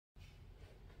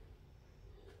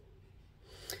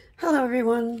Hello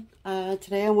everyone.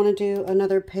 Today I want to do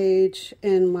another page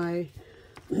in my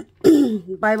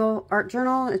Bible art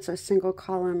journal. It's a single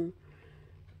column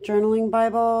journaling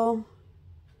Bible,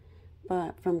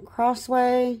 but from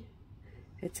Crossway.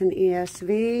 It's an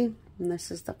ESV, and this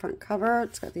is the front cover.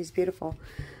 It's got these beautiful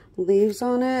leaves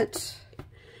on it,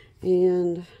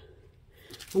 and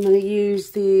I'm going to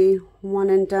use the one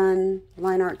and done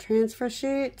line art transfer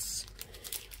sheets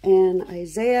and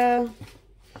Isaiah.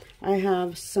 I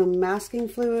have some masking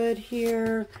fluid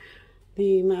here.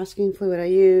 The masking fluid I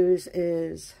use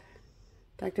is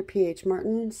Dr. P.H.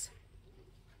 Martin's.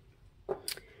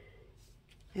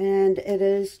 And it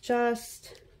is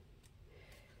just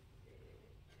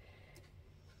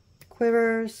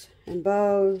quivers and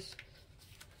bows.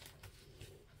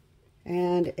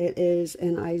 And it is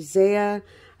an Isaiah.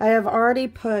 I have already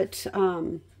put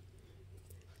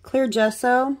clear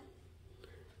gesso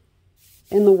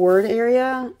in the word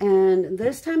area, and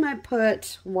this time I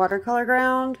put watercolor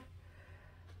ground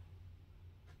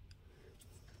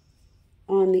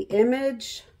on the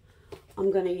image.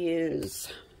 I'm going to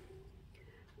use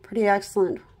pretty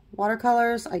excellent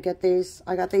watercolors. I got these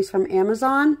from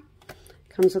Amazon.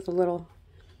 Comes with a little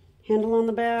handle on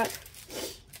the back.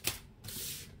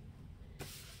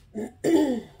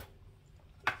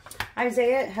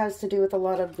 Isaiah has to do with a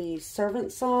lot of the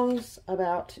servant songs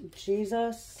about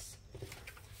Jesus.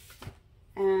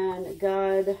 And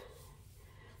God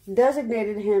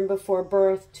designated him before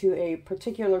birth to a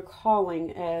particular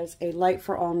calling as a light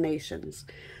for all nations.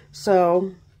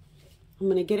 So I'm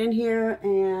going to get in here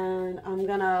and I'm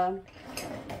going to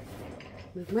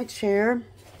move my chair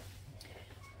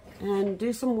and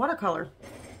do some watercolor.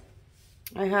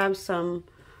 I have some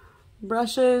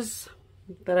brushes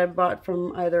that I bought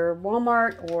from either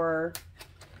Walmart or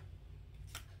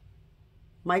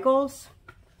Michael's.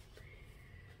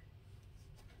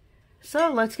 So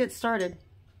let's get started.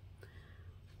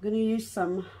 I'm going to use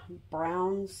some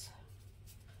browns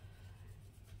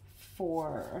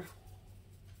for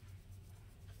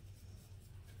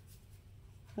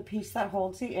the piece that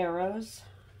holds the arrows.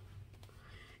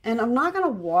 And I'm not going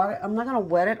to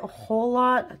wet it a whole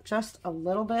lot, just a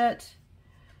little bit,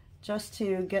 just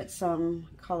to get some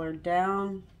color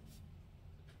down.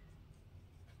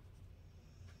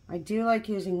 I do like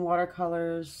using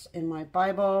watercolors in my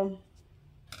Bible.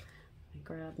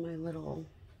 Grab my little,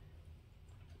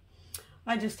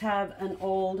 I just have an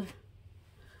old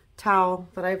towel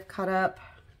that I've cut up.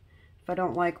 If I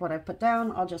don't like what I put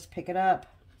down, I'll just pick it up.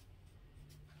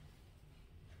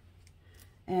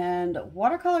 And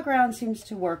watercolor ground seems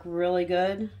to work really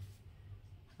good.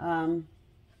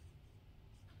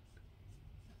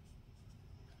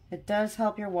 It does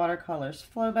help your watercolors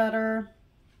flow better.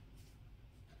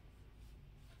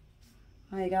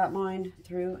 I got mine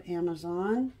through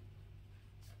Amazon.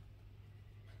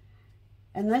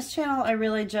 And this channel, I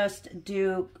really just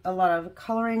do a lot of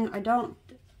coloring. I'm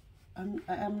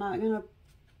not going to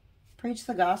preach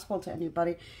the gospel to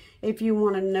anybody. If you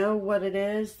want to know what it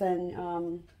is,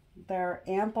 then there are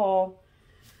ample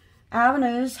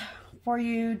avenues for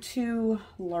you to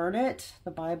learn it.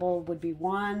 The Bible would be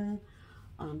one.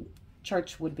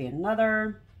 Church would be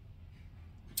another.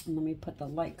 And let me put the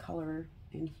light color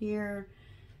in here.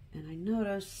 And I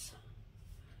notice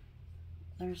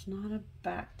there's not a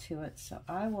back to it, so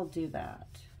I will do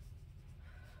that.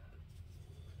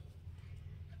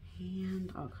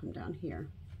 And I'll come down here.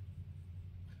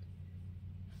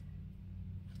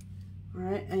 All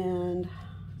right, and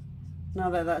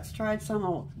now that that's dried some,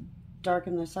 I'll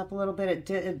darken this up a little bit.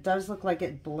 It does look like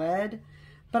it bled,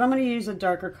 but I'm going to use a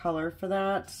darker color for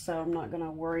that, so I'm not going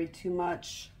to worry too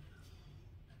much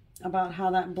about how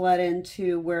that bled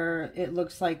into where it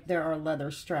looks like there are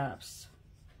leather straps.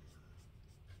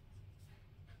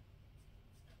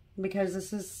 Because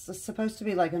this is supposed to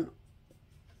be like an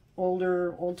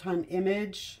old-time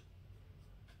image.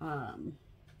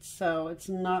 So it's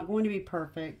not going to be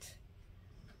perfect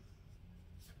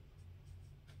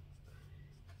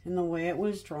in the way it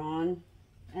was drawn.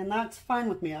 And that's fine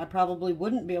with me. I probably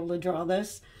wouldn't be able to draw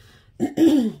this,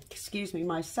 excuse me,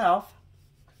 myself.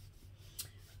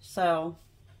 So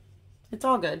it's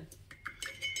all good.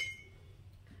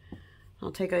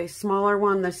 I'll take a smaller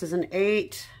one. This is an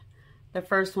 8. The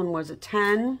first one was a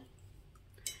 10,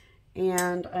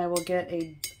 and I will get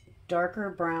a darker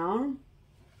brown.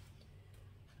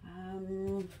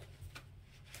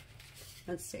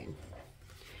 Let's see.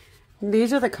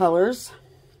 These are the colors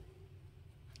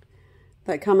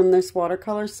that come in this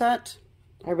watercolor set.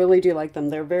 I really do like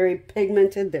them. They're very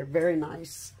pigmented. They're very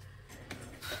nice.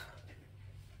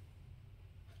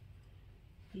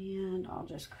 And I'll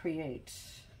just create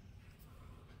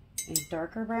a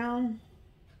darker brown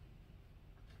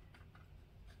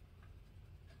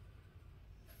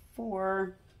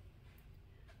for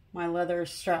my leather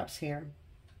straps here,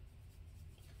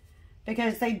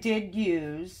 because they did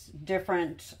use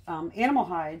different animal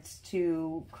hides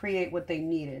to create what they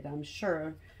needed, I'm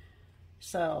sure.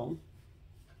 So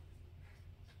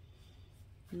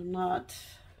I'm not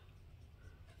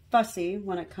fussy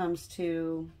when it comes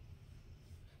to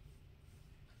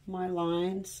my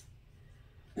lines.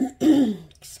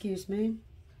 Excuse me.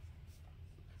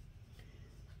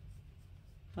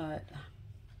 But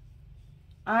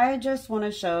I just want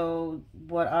to show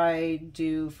what I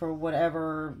do for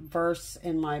whatever verse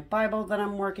in my Bible that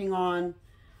I'm working on.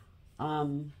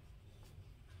 I'm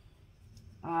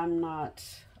not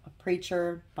a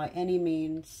preacher by any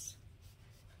means.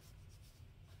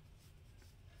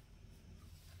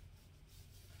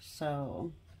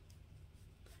 So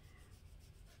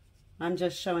I'm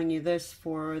just showing you this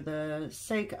for the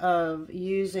sake of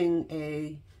using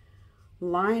a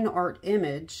line art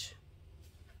image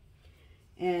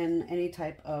in any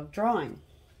type of drawing,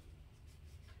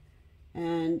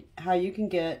 and how you can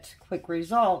get quick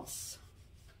results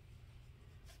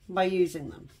by using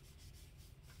them.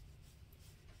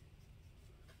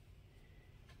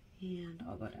 And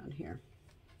I'll go down here.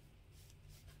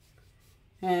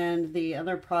 And the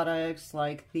other products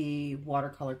like the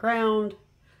watercolor ground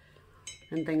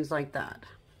and things like that.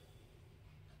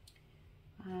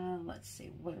 Let's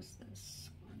see, what is this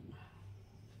one?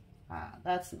 Ah,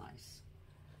 that's nice.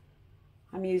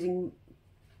 I'm using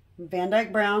Van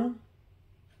Dyke Brown.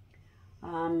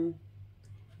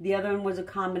 The other one was a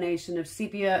combination of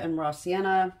sepia and raw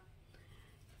sienna.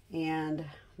 And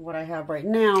what I have right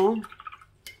now,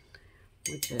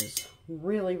 which is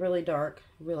really, really dark,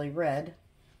 really red,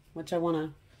 which I want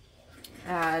to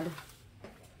add.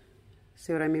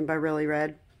 See what I mean by really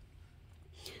red?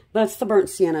 That's the burnt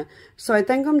sienna. So I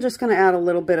think I'm just going to add a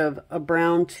little bit of a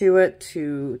brown to it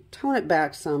to tone it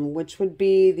back some, which would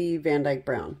be the Van Dyke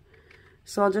Brown.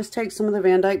 So I'll just take some of the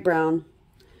Van Dyke Brown,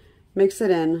 mix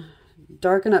it in,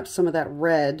 darken up some of that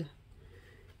red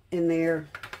in there,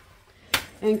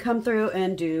 and come through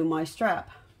and do my strap.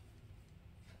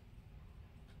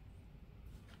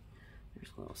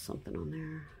 There's a little something on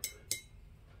there.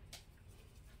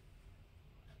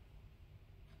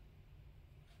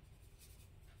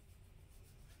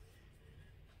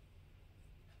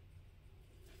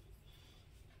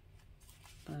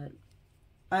 But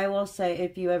I will say,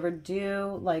 if you ever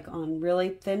do like on really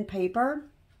thin paper,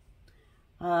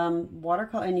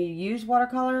 watercolor, and you use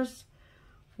watercolors,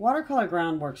 watercolor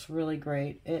ground works really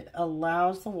great. It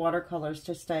allows the watercolors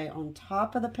to stay on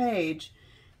top of the page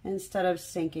instead of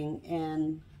sinking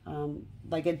in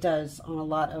like it does on a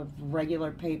lot of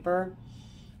regular paper.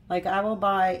 Like I will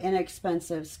buy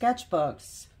inexpensive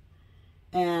sketchbooks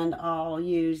and I'll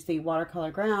use the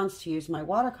watercolor grounds to use my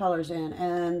watercolors in,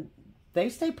 and they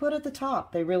stay put at the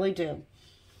top. They really do.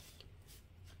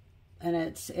 And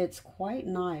it's quite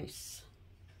nice.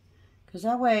 Because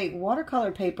that way,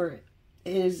 watercolor paper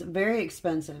is very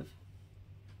expensive.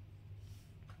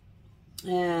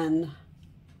 And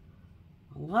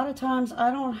a lot of times, I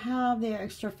don't have the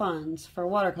extra funds for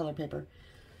watercolor paper.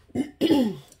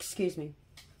 Excuse me.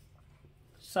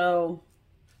 So,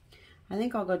 I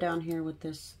think I'll go down here with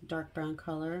this dark brown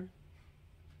color.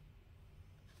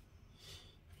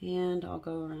 And I'll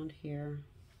go around here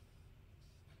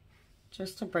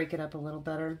just to break it up a little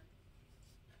better.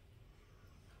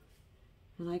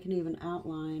 And I can even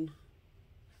outline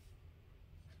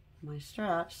my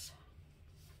straps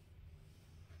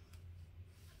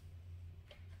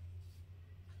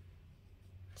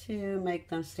to make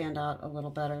them stand out a little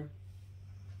better.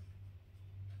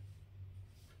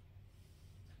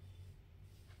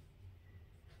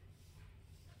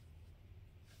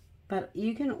 But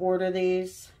you can order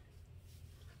these,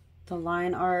 the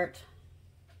line art,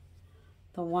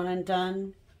 the one and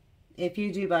done, if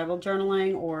you do Bible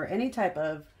journaling or any type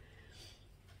of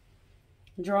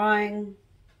drawing.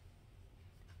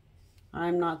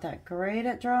 I'm not that great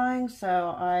at drawing,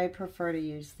 so I prefer to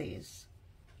use these.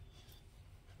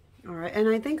 All right, and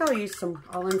I think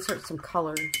I'll insert some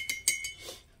color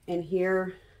in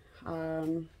here.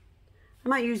 I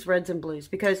might use reds and blues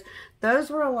because those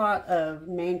were a lot of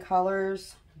main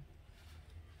colors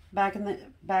back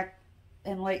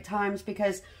in late times,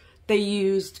 because they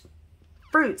used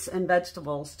fruits and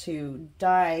vegetables to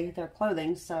dye their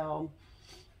clothing. So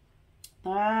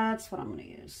that's what I'm going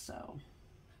to use. So,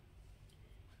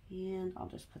 and I'll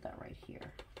just put that right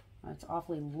here. It's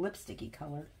awfully lipsticky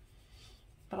color,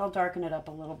 but I'll darken it up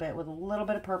a little bit with a little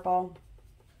bit of purple.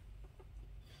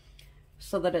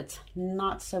 so that it's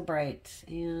not so bright.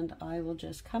 And I will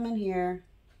just come in here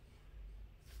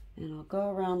and I'll go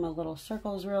around my little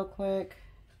circles real quick.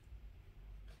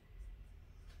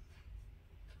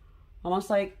 Almost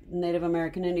like Native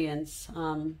American Indians.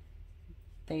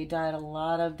 They dyed a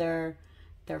lot of their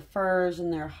furs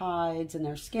and their hides and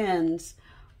their skins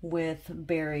with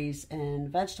berries and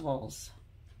vegetables.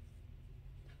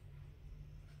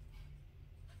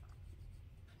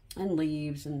 And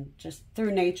leaves and just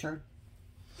through nature.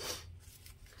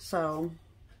 So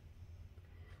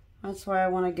that's why I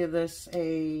want to give this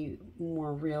a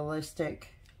more realistic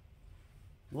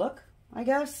look, I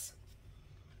guess.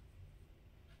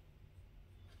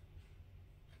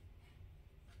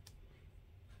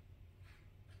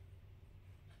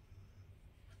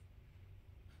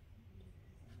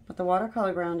 But the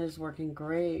watercolor ground is working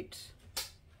great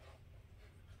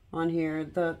on here.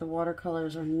 The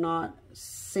watercolors are not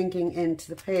sinking into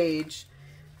the page.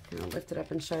 I'll lift it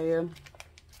up and show you.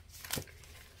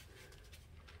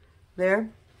 There.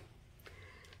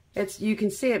 You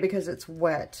can see it because it's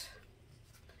wet.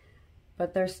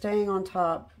 But they're staying on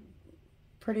top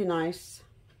pretty nice.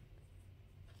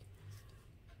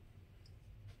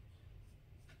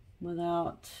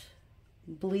 Without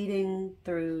bleeding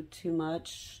through too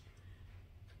much.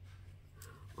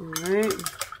 All right.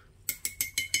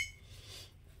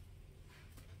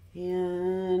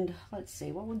 And let's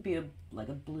see, what would be like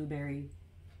a blueberry,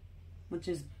 which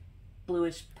is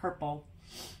bluish purple.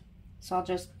 So I'll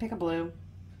just pick a blue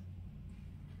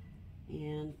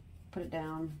and put it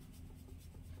down.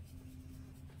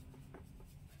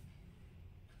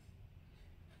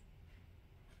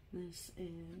 This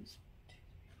is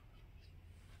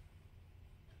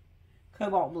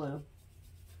cobalt blue.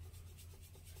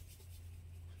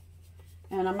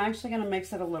 And I'm actually going to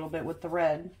mix it a little bit with the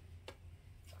red.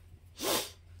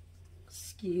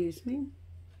 Excuse me.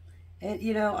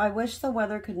 You know, I wish the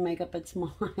weather could make up its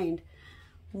mind.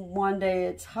 One day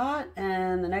it's hot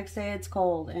and the next day it's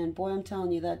cold. And boy, I'm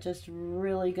telling you, that just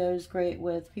really goes great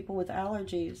with people with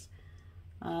allergies.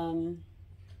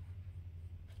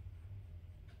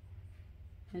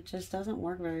 It just doesn't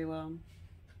work very well.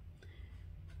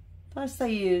 Plus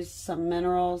they used some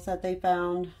minerals that they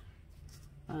found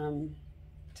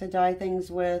to dye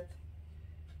things with.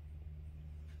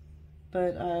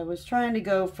 But I was trying to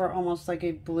go for almost like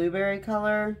a blueberry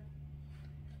color.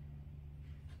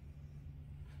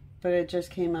 But it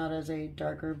just came out as a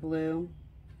darker blue.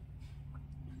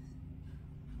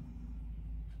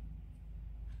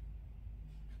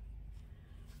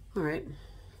 All right.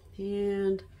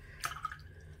 And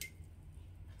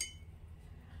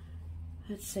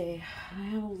let's see. I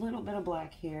have a little bit of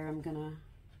black here. I'm gonna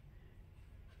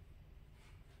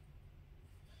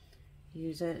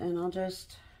use it, and I'll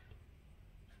just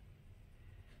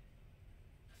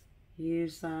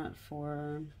use that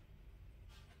for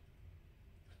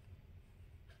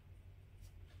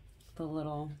the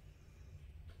little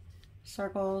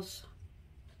circles.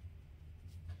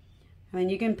 I mean,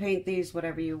 you can paint these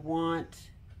whatever you want.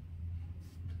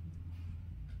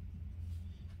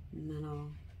 And then I'll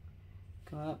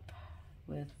go up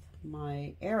with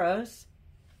my arrows.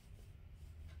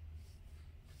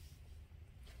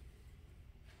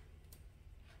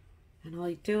 And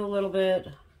I'll do a little bit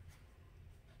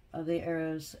of the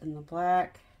arrows in the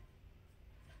black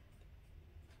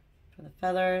for the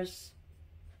feathers.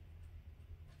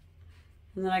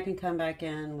 And then I can come back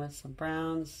in with some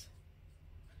browns.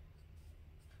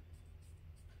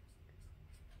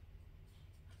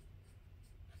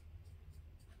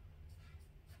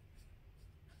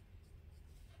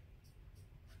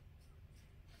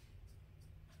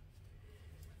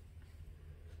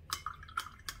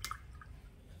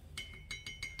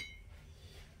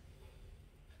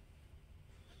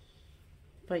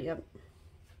 But yep,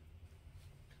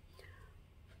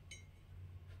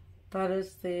 that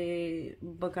is the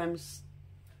book I'm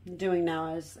doing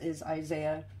now, is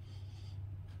Isaiah.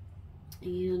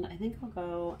 And I think I'll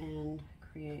go and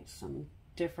create some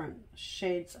different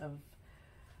shades of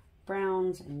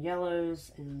browns and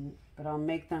yellows, but I'll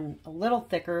make them a little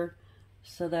thicker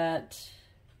so that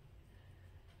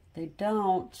they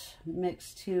don't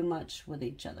mix too much with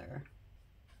each other.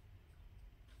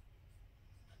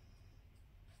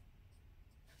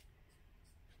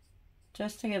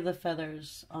 Just to give the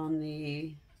feathers on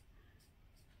the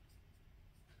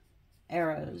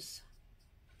arrows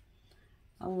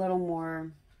a little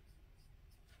more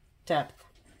depth.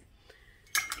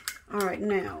 All right,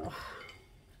 now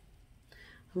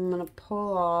I'm gonna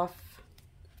pull off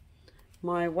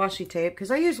my washi tape, because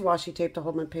I use washi tape to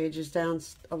hold my pages down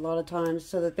a lot of times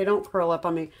so that they don't curl up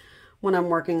on me when I'm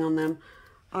working on them.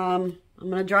 I'm I'm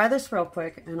going to dry this real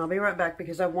quick and I'll be right back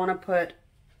because I want to put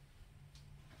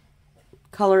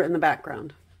color in the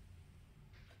background.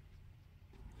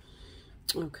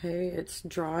 Okay, it's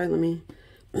dry. Let me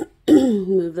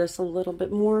move this a little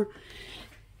bit more.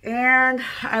 And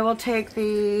I will take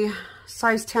the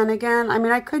size 10 again. I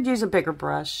mean, I could use a bigger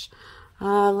brush.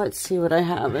 Let's see what I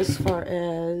have as far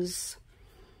as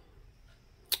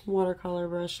watercolor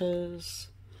brushes.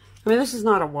 I mean, this is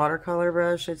not a watercolor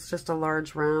brush. It's just a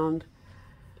large round.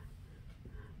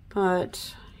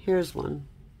 But here's one.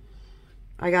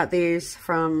 I got these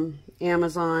from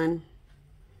Amazon.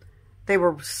 They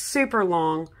were super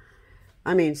long.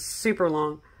 I mean, super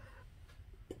long.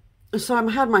 So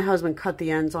I had my husband cut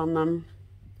the ends on them.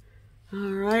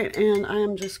 All right, and I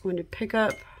am just going to pick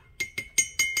up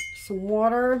some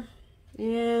water.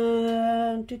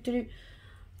 And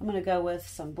I'm going to go with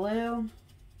some blue,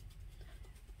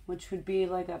 which would be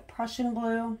like a Prussian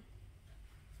blue.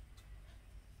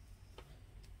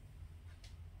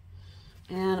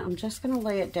 And I'm just going to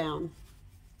lay it down.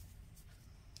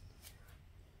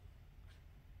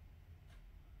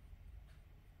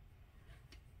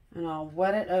 And I'll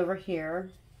wet it over here.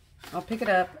 I'll pick it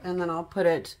up and then I'll put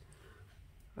it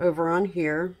over on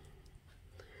here.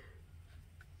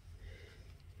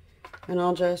 And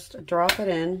I'll just drop it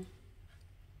in.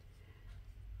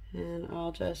 And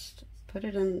I'll just put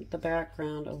it in the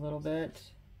background a little bit.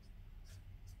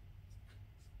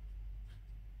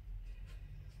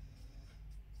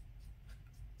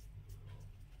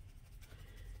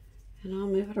 And I'll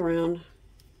move it around.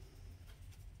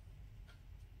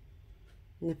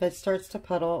 And if it starts to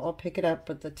puddle, I'll pick it up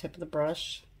with the tip of the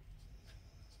brush.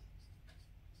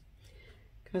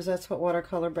 Because that's what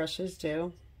watercolor brushes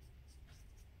do.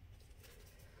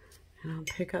 And I'll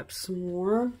pick up some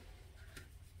more.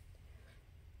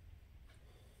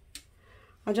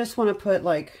 I just want to put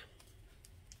like,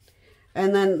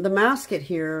 and then the masket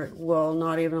here will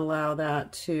not even allow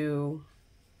that to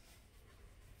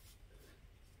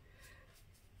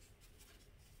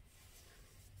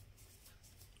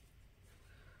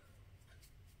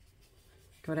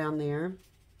go down there.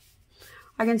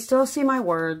 I can still see my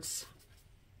words.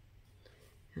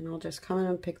 And I'll just come in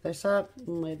and pick this up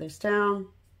and lay this down.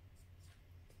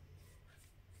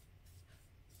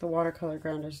 The watercolor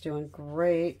ground is doing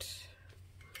great.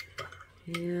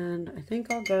 And I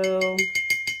think I'll go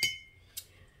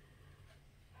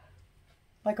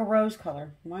like a rose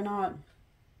color. Why not?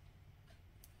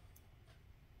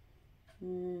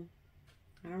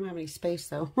 I don't have any space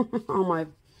though on my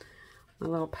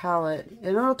little palette.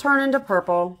 And it'll turn into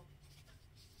purple,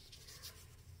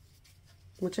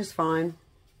 which is fine.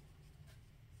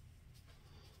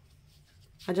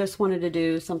 I just wanted to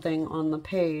do something on the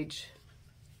page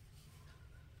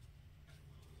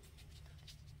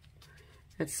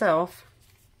itself.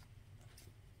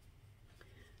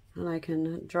 And I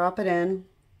can drop it in.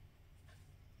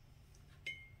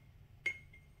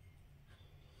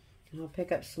 And I'll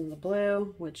pick up some of the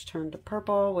blue, which turned to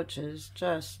purple, which is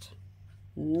just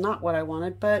not what I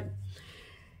wanted, but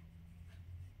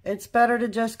it's better to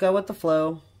just go with the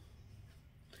flow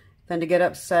than to get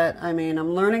upset. I mean,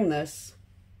 I'm learning this.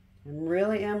 I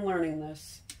really am learning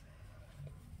this.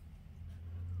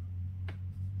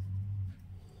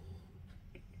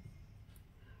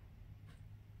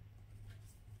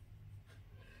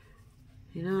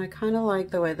 You know, I kind of like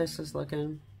the way this is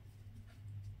looking.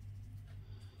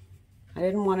 I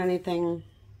didn't want anything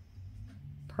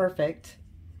perfect.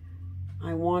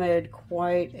 I wanted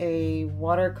quite a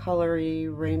watercolory,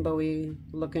 rainbowy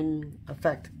looking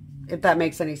effect, if that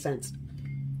makes any sense.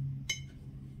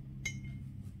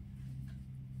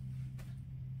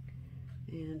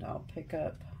 And I'll pick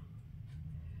up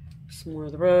some more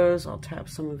of the rose. I'll tap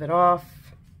some of it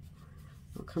off.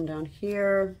 I'll come down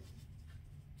here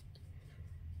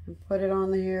and put it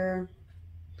on here.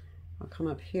 I'll come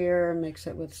up here, mix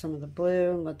it with some of the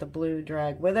blue, and let the blue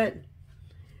drag with it.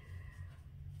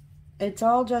 It's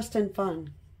all just in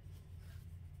fun.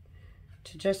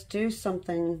 To just do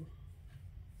something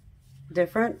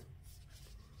different.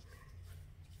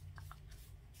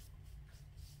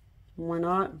 Why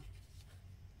not?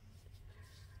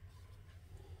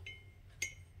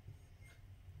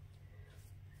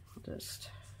 I'll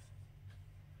just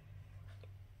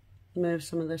move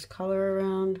some of this color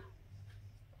around.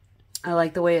 I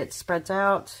like the way it spreads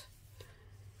out,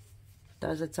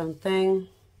 does its own thing.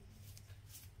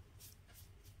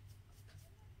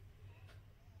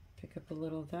 Pick up a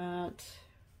little of that.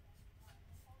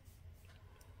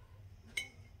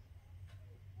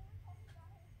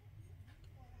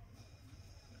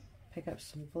 Pick up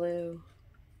some blue,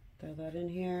 throw that in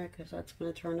here because that's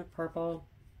going to turn to purple.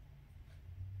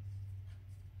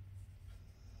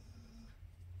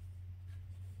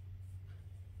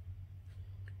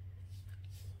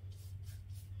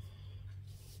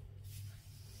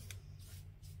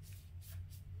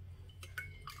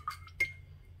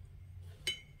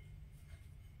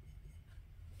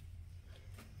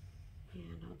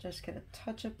 just get a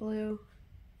touch of blue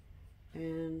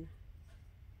and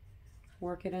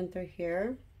work it in through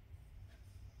here.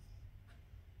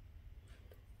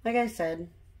 Like I said,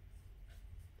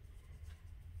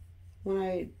 when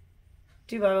I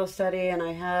do Bible study and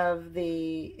I have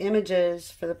the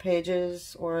images for the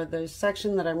pages or the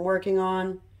section that I'm working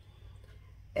on,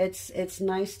 it's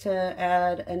nice to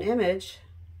add an image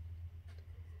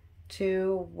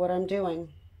to what I'm doing.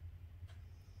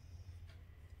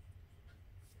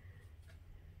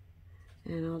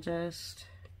 And I'll just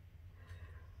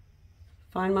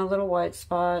find my little white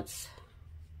spots,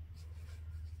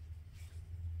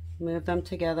 move them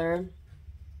together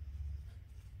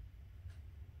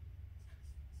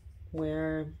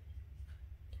where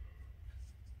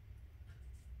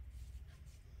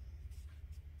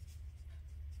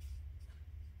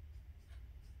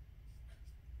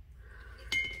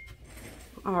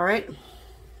all right,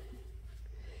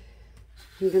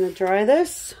 I'm going to dry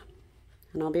this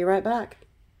and I'll be right back.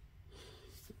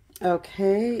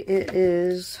 Okay, it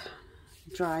is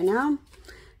dry now,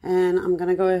 and I'm going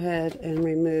to go ahead and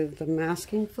remove the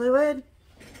masking fluid.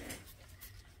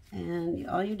 And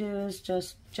all you do is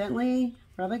just gently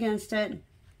rub against it.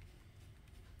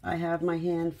 I have my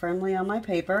hand firmly on my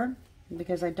paper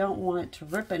because I don't want it to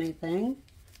rip anything.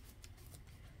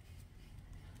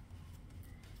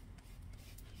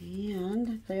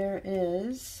 And there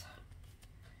is,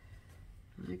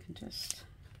 I can just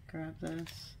grab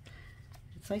this.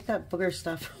 It's like that booger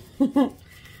stuff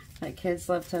that kids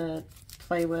love to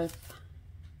play with.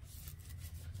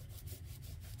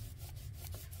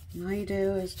 And all you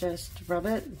do is just rub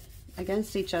it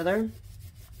against each other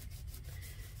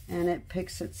and it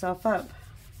picks itself up.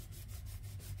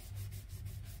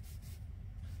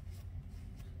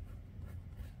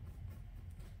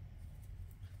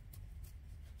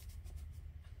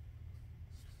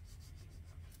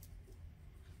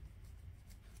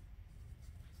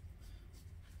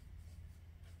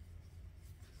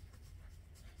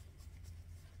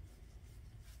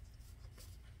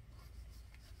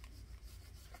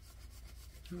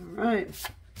 All right,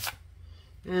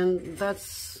 and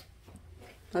that's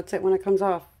it when it comes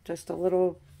off, just a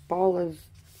little ball of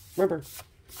rubber.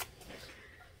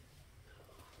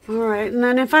 All right, and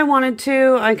then if I wanted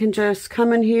to, I can just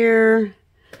come in here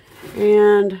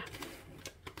and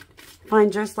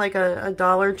find just like a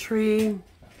Dollar Tree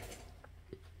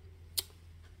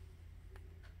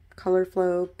Color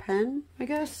Flow pen, I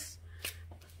guess,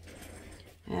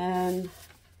 and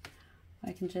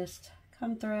I can just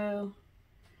come through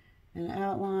and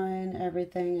outline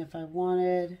everything if I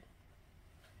wanted.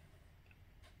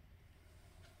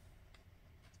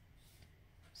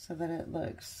 So that it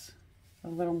looks a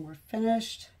little more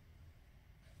finished.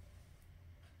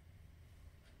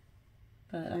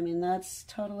 But I mean, that's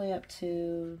totally up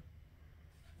to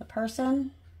the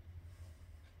person.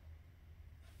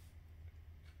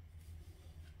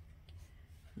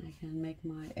 I can make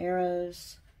my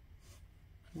arrows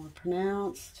more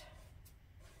pronounced.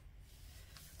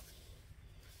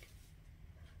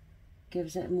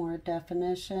 Gives it more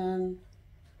definition.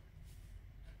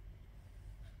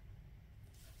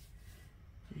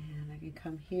 And I can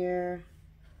come here.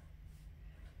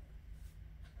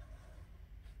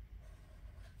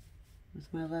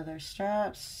 With my leather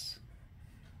straps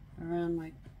around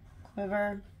my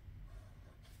quiver.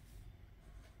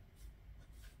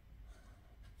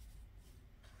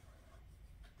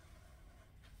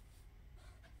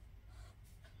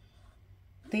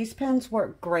 These pens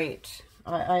work great.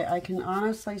 I can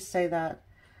honestly say that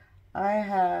I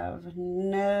have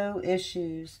no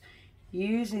issues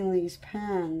using these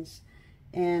pens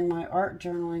in my art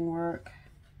journaling work.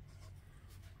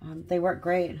 They work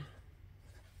great.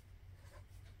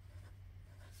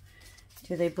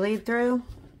 Do they bleed through?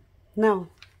 No,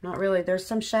 not really. There's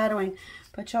some shadowing,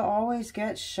 but you'll always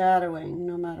get shadowing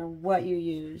no matter what you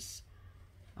use.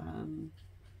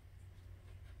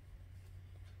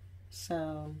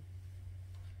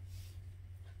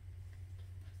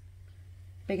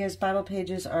 Because Bible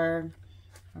pages are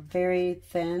very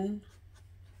thin,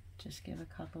 just give a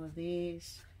couple of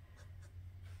these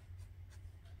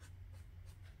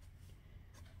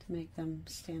to make them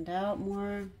stand out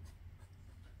more.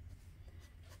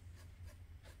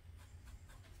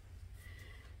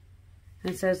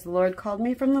 It says, "The Lord called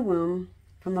me from the womb,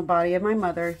 from the body of my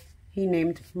mother. He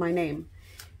named my name.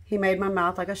 He made my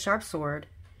mouth like a sharp sword.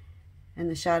 In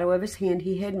the shadow of his hand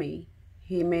he hid me.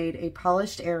 He made a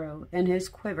polished arrow. In his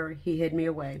quiver he hid me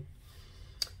away."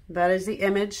 That is the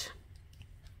image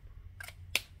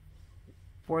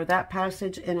for that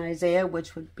passage in Isaiah,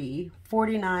 which would be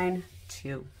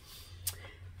 49:2.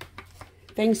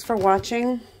 Thanks for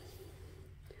watching.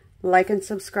 like and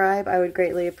subscribe. I would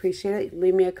greatly appreciate it.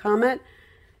 Leave me a comment.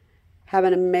 Have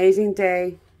an amazing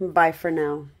day. Bye for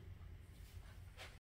now.